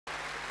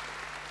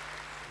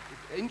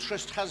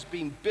interest has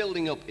been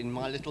building up in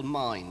my little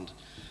mind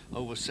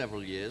over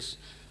several years.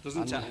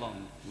 Doesn't take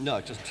long. No,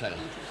 it doesn't take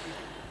long.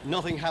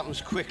 Nothing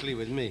happens quickly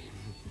with me.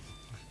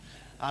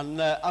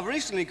 And I've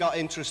recently got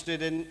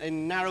interested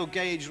in narrow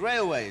gauge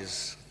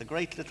railways, the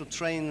great little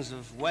trains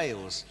of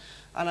Wales.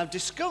 And I've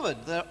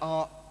discovered there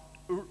are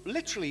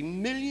literally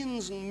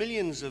millions and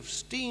millions of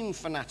steam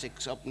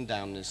fanatics up and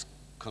down this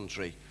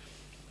country.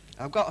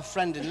 I've got a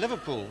friend in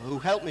Liverpool who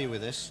helped me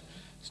with this.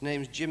 His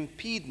name's Jim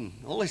Peden.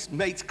 All his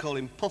mates call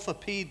him Puffer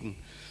Peden.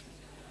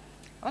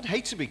 I'd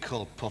hate to be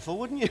called Puffer,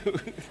 wouldn't you?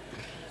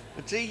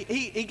 But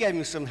he gave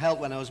me some help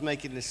when I was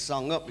making this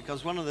song up,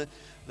 because one of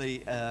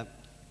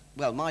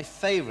well, my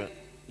favourite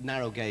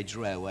narrow gauge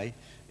railway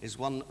is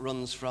one that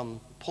runs from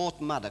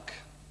Porthmadog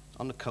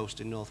on the coast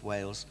in North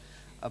Wales,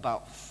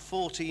 about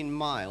 14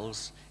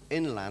 miles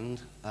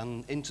inland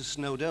and into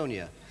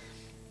Snowdonia,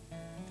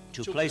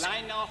 to a place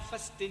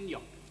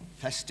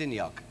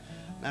Festiniog.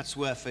 That's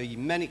where for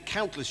many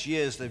countless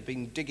years they've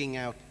been digging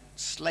out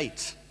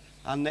slate,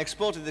 and they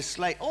exported this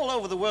slate all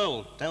over the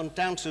world,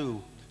 down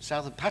to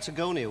south of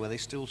Patagonia, where they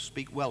still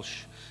speak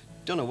Welsh.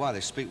 Don't know why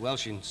they speak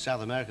Welsh in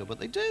South America, but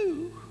they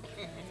do.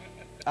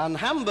 And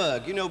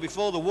Hamburg, you know,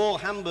 before the war,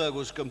 Hamburg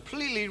was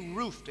completely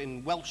roofed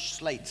in Welsh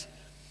slate.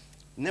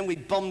 And then we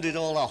bombed it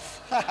all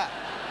off.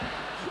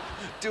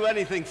 Do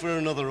anything for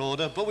another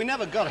order, but we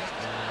never got it.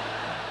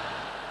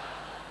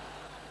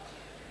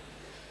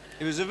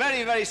 It was a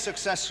very, very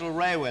successful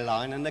railway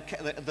line, and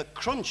the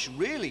crunch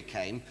really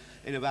came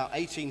in about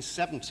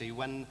 1870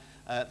 when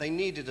they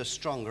needed a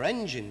stronger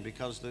engine,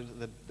 because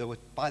they were,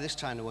 by this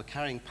time they were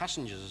carrying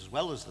passengers as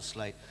well as the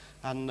slate,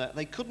 and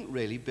they couldn't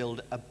really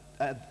build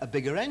a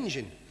bigger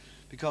engine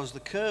because the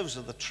curves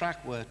of the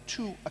track were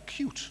too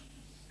acute.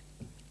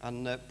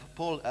 And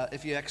Paul,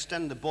 if you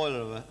extend the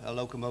boiler of a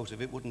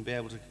locomotive, it wouldn't be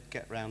able to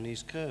get around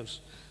these curves.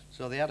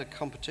 So they had a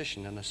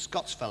competition, and a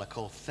Scots fella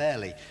called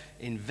Fairlie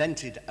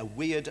invented a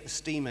weird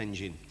steam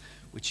engine,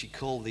 which he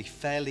called the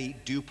Fairlie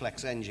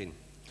Duplex engine.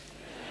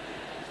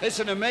 It's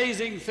an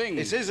amazing thing.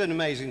 It is an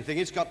amazing thing.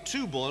 It's got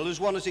two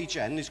boilers, one at each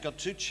end. It's got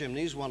two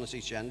chimneys, one at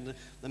each end.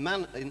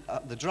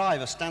 The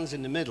driver stands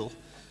in the middle,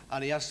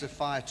 and he has to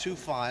fire two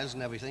fires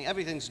and everything.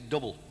 Everything's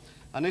double.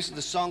 And this is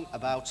the song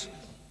about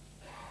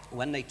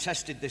when they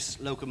tested this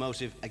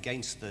locomotive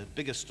against the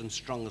biggest and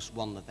strongest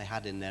one that they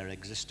had in their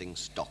existing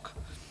stock.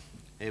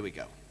 Here we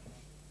go.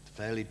 The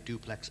Fairlie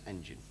Duplex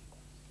engine.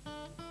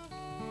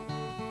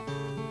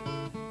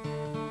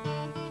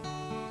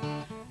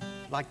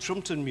 Like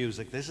Trumpton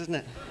music, this, isn't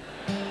it?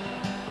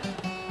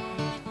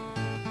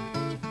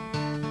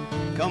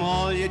 Come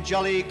all you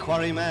jolly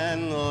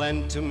quarrymen,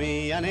 lend to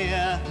me an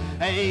ear.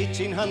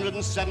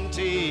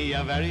 1870,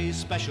 a very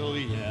special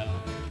year.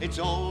 It's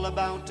all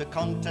about a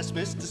contest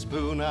Mr.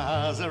 Spooner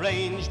has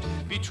arranged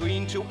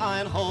between two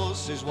iron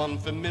horses, one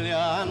familiar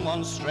and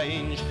one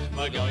strange.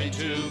 We're going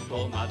to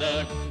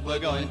Porthmadog, we're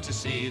going to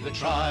see the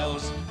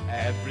trials.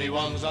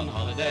 Everyone's on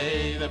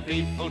holiday, the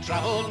people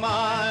travelled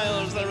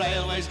miles. The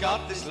railway's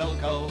got this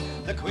loco,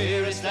 the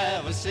queerest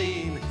ever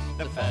seen.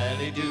 The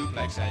Fairlie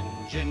Duplex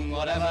engine,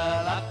 whatever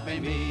that may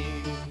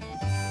mean.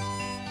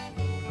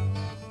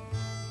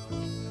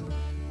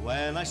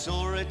 When I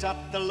saw it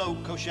at the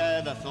loco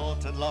shed, I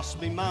thought I'd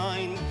lost me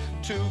mind.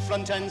 Two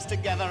front ends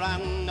together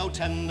and no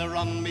tender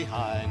on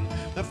behind.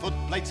 The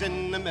footplate's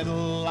in the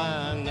middle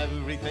and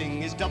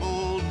everything is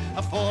doubled.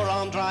 A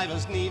four-arm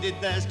driver's needed,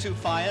 there's two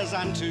fires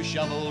and two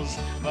shovels.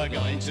 We're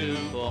going to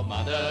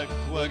Porthmadog,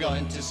 we're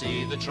going to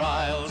see the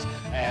trials.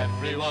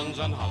 Everyone's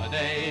on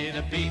holiday,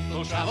 the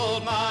people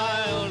travelled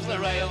miles. The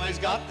railway's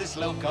got this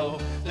loco,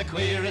 the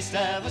queerest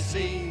ever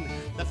seen.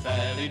 The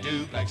Fairlie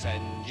Duplex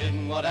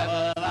engine,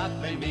 whatever that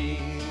may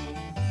mean.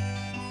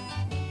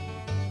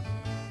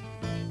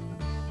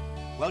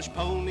 Welsh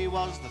Pony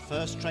was the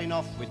first train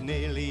off with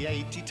nearly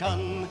 80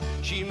 ton.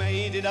 She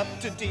made it up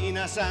to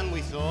Dinas and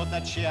we thought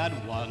that she had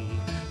won.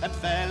 That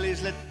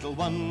Fairlie's little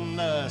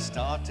wonder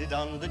started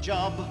on the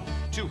job.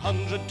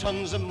 200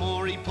 tons and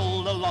more he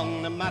pulled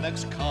along the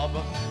Maddox cob.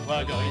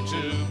 We're going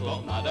to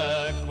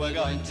Porthmadog, we're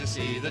going to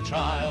see the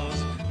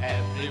trials.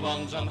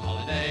 Everyone's on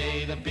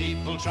holiday, the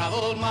people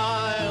travelled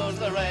miles.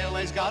 The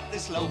railway's got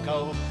this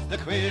loco, the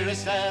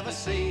queerest ever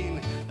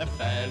seen. The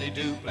Fairlie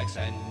Duplex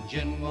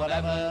engine,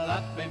 whatever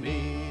that may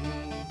mean.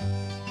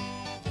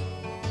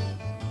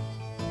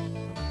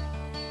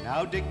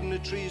 Now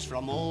dignitaries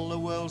from all the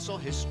world saw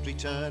history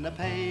turn a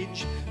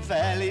page.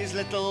 Fairlie's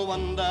little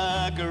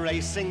wonder,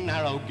 gracing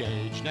narrow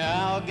gauge.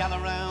 Now gather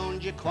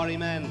round, you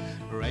quarrymen,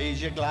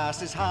 raise your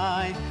glasses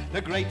high.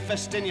 The great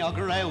Festiniog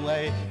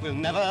Railway will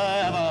never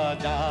ever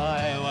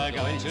die. We're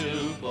going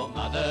to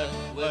Porthmadog,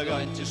 we're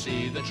going to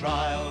see the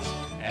trials.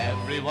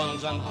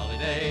 Everyone's on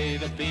holiday,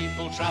 the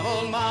people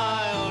travel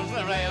miles.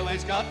 The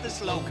railway's got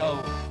this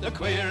loco, the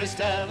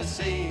queerest ever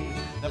seen.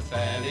 The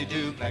Fairlie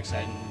Duplex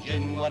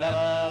engine,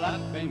 whatever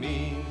that may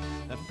mean.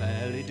 The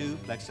Fairlie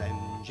Duplex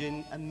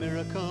engine, a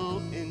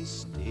miracle in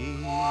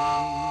steam.